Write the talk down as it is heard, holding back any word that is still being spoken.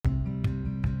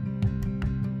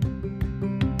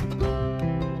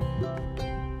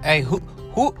Hey, who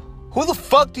the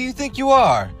fuck do you think you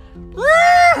are?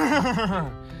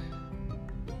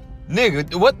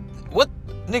 Nigga, what,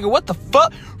 nigga, what the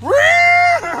fuck?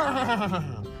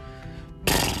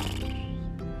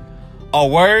 Oh,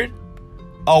 word?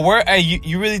 Oh, word? Hey,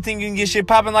 you really think you can get shit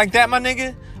popping like that, my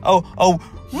nigga? Oh.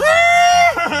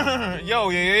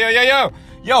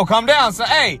 Yo, calm down, son.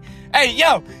 Hey,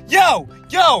 yo,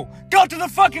 go to the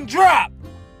fucking drop.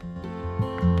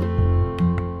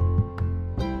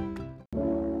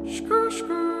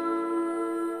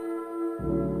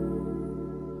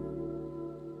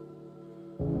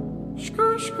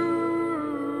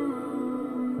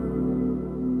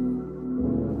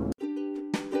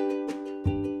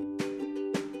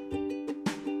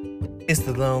 It's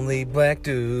the lonely black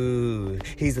dude.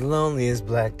 He's the loneliest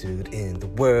black dude in the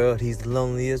world. He's the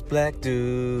loneliest black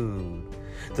dude.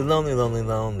 The lonely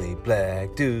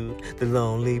black dude. The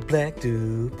lonely black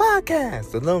dude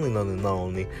podcast. The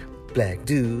lonely black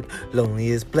dude.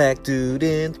 Loneliest black dude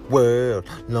in the world.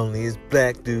 Loneliest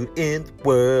black dude in the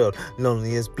world.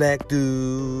 Loneliest black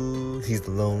dude. He's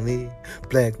the lonely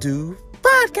black dude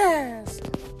podcast.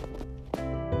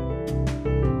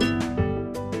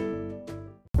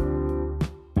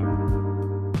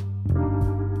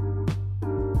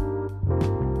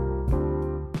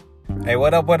 Hey,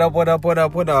 what up?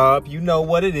 You know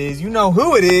what it is. You know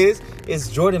who it is. It's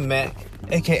Jordan Mack,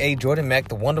 a.k.a. Jordan Mack,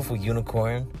 the wonderful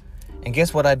unicorn. And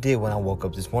guess what I did when I woke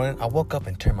up this morning? I woke up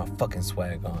and turned my fucking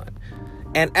swag on.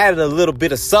 And added a little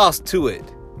bit of sauce to it.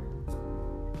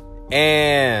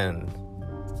 And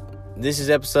this is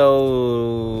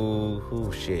episode,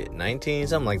 19?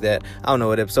 Something like that. I don't know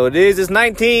what episode it is. It's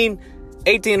 19,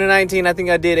 18 or 19. I think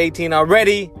I did 18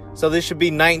 already. So this should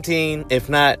be 19. If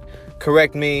not,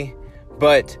 correct me.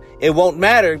 But it won't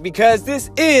matter because this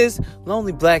is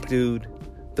Lonely Black Dude,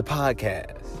 the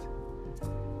podcast.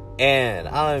 And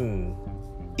I'm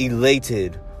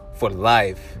elated for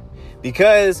life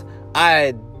because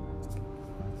I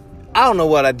don't know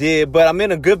what I did, but I'm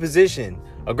in a good position,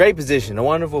 a great position, a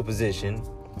wonderful position,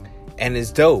 and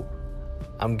it's dope.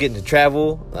 I'm getting to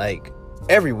travel like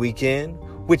every weekend,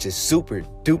 which is super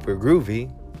duper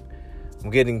groovy. I'm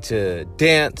getting to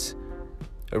dance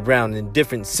around in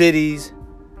different cities,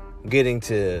 getting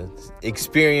to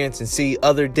experience and see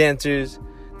other dancers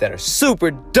that are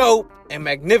super dope and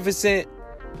magnificent.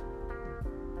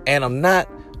 And I'm not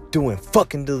doing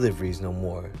fucking deliveries no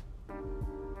more.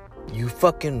 You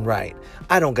fucking right.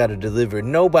 I don't gotta deliver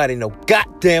nobody no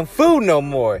goddamn food no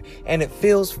more. And it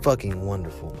feels fucking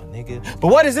wonderful, my nigga. But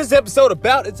what is this episode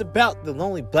about? It's about the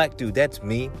lonely black dude. That's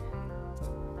me.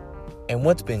 And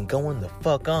what's been going the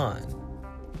fuck on.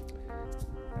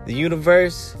 The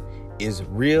universe is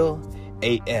real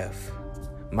AF.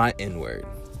 My N-word.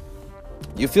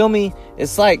 You feel me?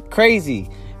 It's like crazy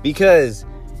because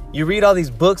you read all these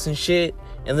books and shit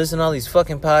and listen to all these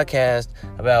fucking podcasts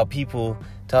about people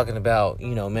talking about,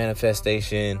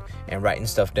 manifestation and writing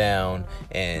stuff down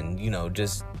and,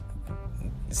 just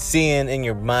seeing in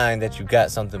your mind that you got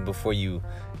something before you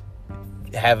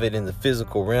have it in the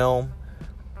physical realm.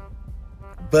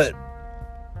 But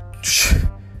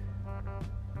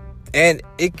and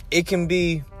it can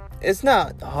be, it's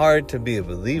not hard to be a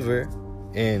believer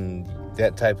in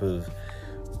that type of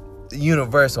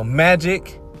universal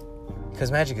magic.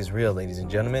 Because magic is real, ladies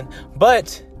and gentlemen.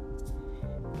 But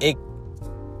it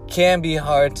can be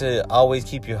hard to always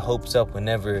keep your hopes up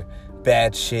whenever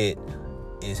bad shit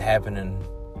is happening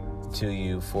to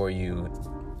you, for you,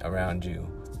 around you,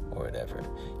 or whatever.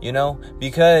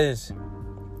 Because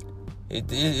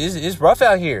it's rough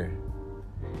out here.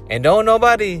 And don't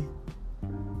nobody,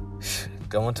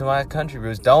 going to my country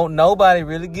roots, don't nobody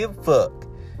really give a fuck.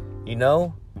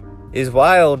 It's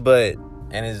wild, but,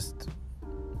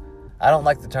 I don't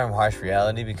like the term harsh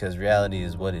reality because reality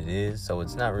is what it is. So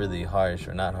it's not really harsh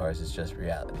or not harsh, it's just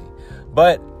reality.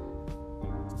 But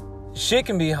shit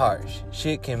can be harsh.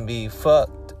 Shit can be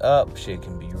fucked up. Shit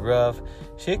can be rough.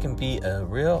 Shit can be a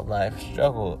real life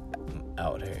struggle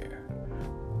out here.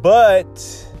 But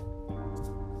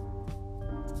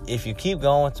if you keep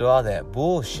going through all that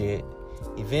bullshit,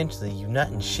 eventually you're not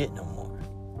in shit no more.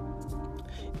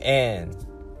 And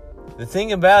the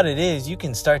thing about it is you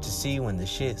can start to see when the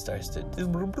shit starts to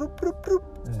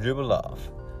dribble off.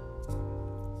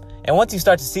 And once you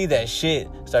start to see that shit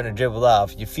start to dribble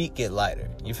off, your feet get lighter.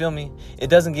 You feel me?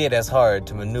 It doesn't get as hard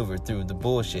to maneuver through the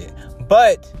bullshit.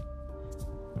 But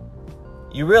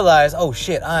you realize, oh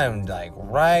shit, I'm like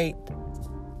right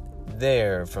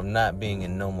there from not being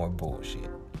in no more bullshit.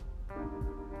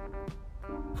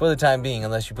 For the time being,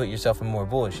 unless you put yourself in more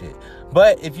bullshit.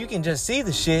 But if you can just see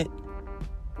the shit,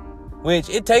 Which,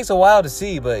 it takes a while to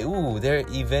see, but, ooh, there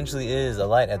eventually is a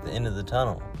light at the end of the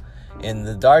tunnel. In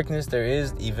the darkness, there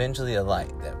is eventually a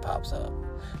light that pops up.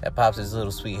 That pops his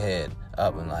little sweet head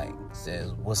up and, like,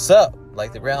 says, what's up?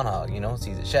 Like the groundhog, you know,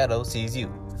 sees a shadow, sees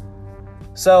you.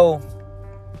 So,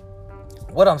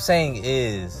 what I'm saying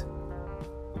is,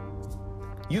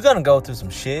 you're gonna go through some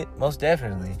shit, most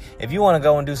definitely. If you want to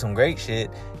go and do some great shit,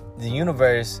 the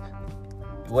universe,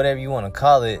 whatever you want to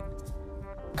call it,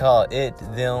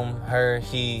 them, her,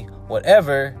 he,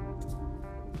 whatever,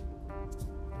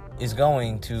 is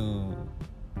going to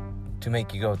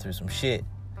make you go through some shit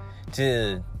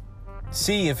to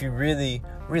see if you really,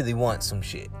 really want some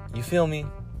shit. You feel me?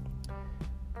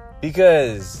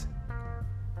 Because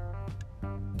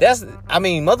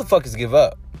motherfuckers give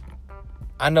up.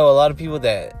 I know a lot of people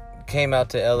that came out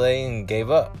to LA and gave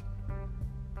up.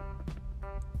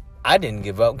 I didn't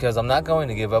give up because I'm not going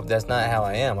to give up. That's not how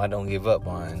I am. I don't give up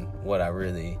on what I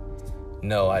really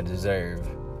know I deserve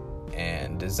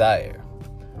and desire.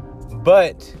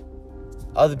 But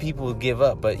other people will give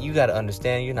up. But you got to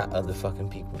understand, you're not other fucking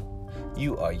people.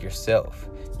 You are yourself.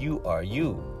 You are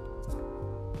you.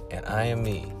 And I am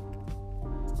me.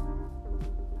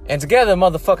 And together,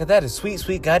 motherfucker, that is sweet,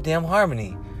 sweet goddamn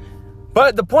harmony.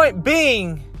 But the point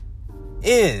being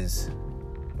is,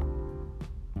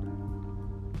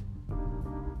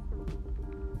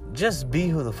 just be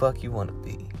who the fuck you want to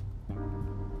be.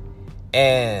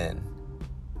 And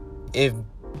if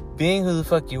being who the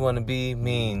fuck you want to be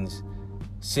means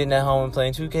sitting at home and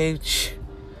playing 2K,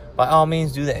 by all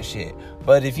means do that shit.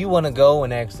 But if you want to go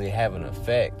and actually have an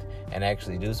effect and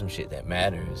actually do some shit that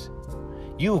matters,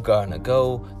 you're gonna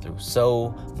go through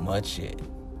so much shit.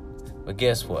 But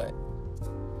guess what?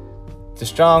 The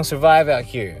strong survive out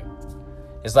here.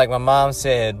 It's like my mom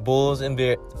said, bulls and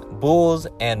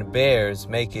bears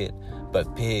make it,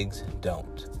 but pigs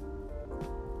don't.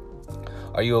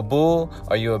 Are you a bull?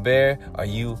 Are you a bear? Are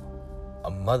you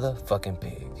a motherfucking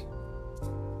pig?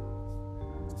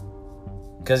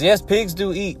 Because yes, pigs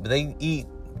do eat, but they eat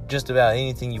just about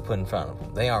anything you put in front of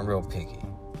them. They aren't real picky.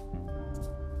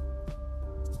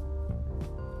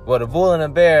 But a bull and a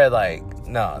bear,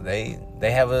 no, they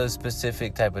have a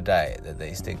specific type of diet that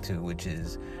they stick to, which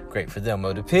is great for them.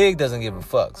 But the pig doesn't give a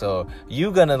fuck. So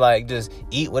you gonna just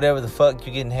eat whatever the fuck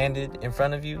you're getting handed in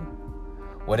front of you?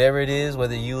 Whatever it is,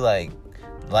 whether you like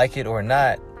it or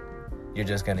not, you're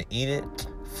just gonna eat it?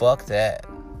 Fuck that.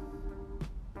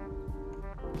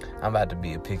 I'm about to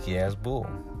be a picky ass bull.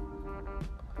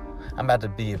 I'm about to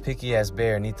be a picky ass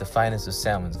bear and eat the finest of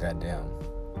salmons, goddamn.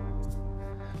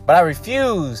 But I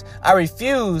refuse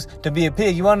to be a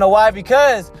pig. You want to know why?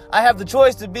 Because I have the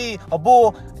choice to be a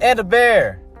bull and a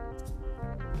bear.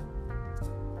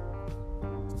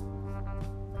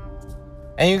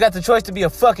 And you got the choice to be a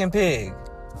fucking pig.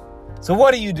 So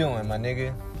what are you doing, my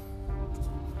nigga?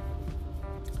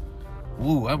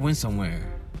 Ooh, I went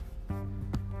somewhere.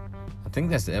 I think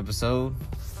that's the episode.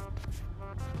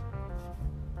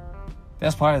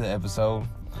 That's part of the episode.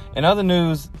 In other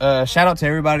news, shout out to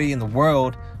everybody in the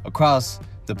world, across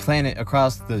the planet,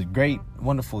 across the great,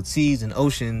 wonderful seas and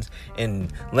oceans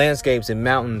and landscapes and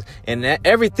mountains and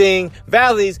everything,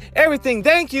 valleys, everything.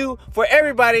 Thank you for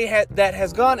everybody that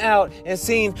has gone out and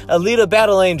seen Alita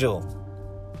Battle Angel.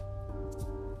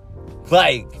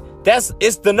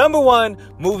 It's the number one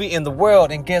movie in the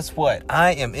world. And guess what?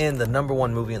 I am in the number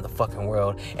one movie in the fucking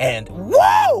world. And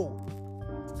whoa!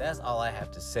 That's all I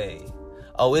have to say.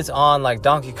 Oh, it's on like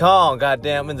Donkey Kong,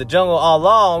 goddamn, in the jungle all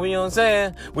along, you know what I'm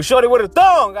saying? With Shorty with a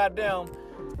thong, goddamn.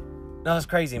 No, it's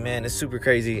crazy, man. It's super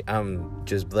crazy. I'm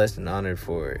just blessed and honored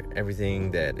for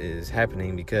everything that is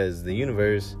happening because the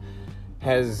universe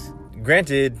has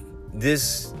granted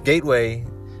this gateway,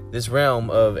 this realm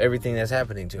of everything that's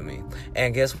happening to me.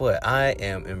 And guess what? I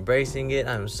am embracing it.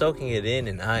 I'm soaking it in,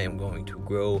 and I am going to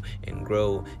grow and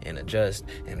grow and adjust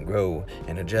and grow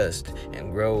and adjust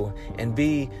and grow and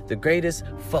be the greatest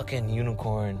fucking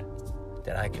unicorn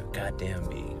that I can goddamn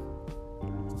be.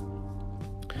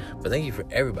 But thank you for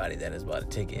everybody that has bought a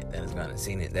ticket, that has gone and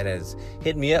seen it, that has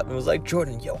hit me up and was like,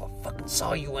 Jordan, yo, I fucking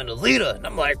saw you in Alita. And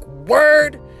I'm like,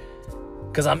 word?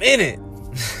 Because I'm in it.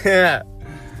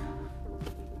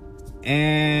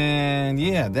 And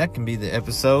yeah, that can be the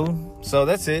episode. So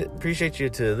that's it. Appreciate you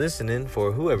to listening,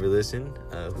 for whoever listened,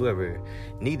 whoever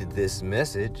needed this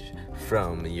message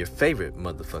from your favorite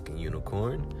motherfucking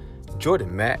unicorn,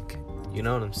 Jordan Mack. You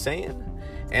know what I'm saying?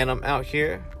 And I'm out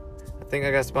here. I think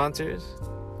I got sponsors.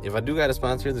 If I do got a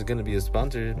sponsor, there's going to be a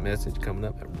sponsor message coming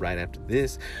up right after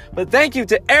this. But thank you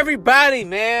to everybody,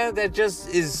 man, that just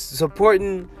is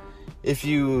supporting. If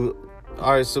you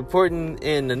are supporting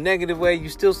in a negative way, you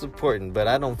still supporting, but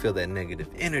I don't feel that negative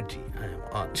energy.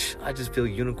 I just feel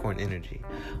unicorn energy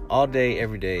all day,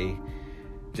 every day.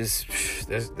 Just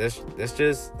that's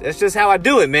just how I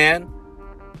do it, man.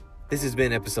 This has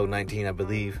been episode 19, I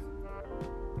believe.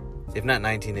 If not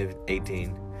 19, if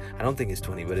 18. I don't think it's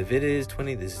 20, but if it is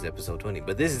 20, this is episode 20.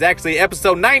 But this is actually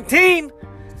episode 19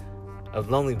 of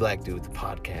Lonely Black Dude, the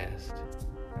podcast.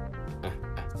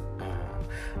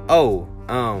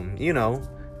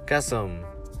 Got some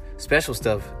special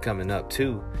stuff coming up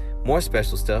too. More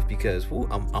special stuff because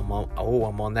I'm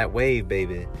on that wave,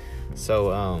 baby.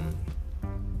 So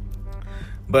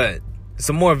but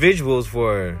some more visuals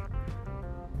for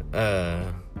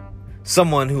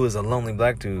someone who is a lonely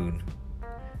black dude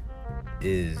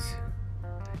is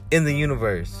in the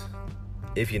universe,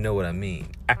 if you know what I mean.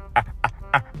 All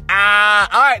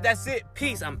right, that's it.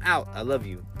 Peace. I'm out. I love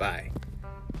you. Bye.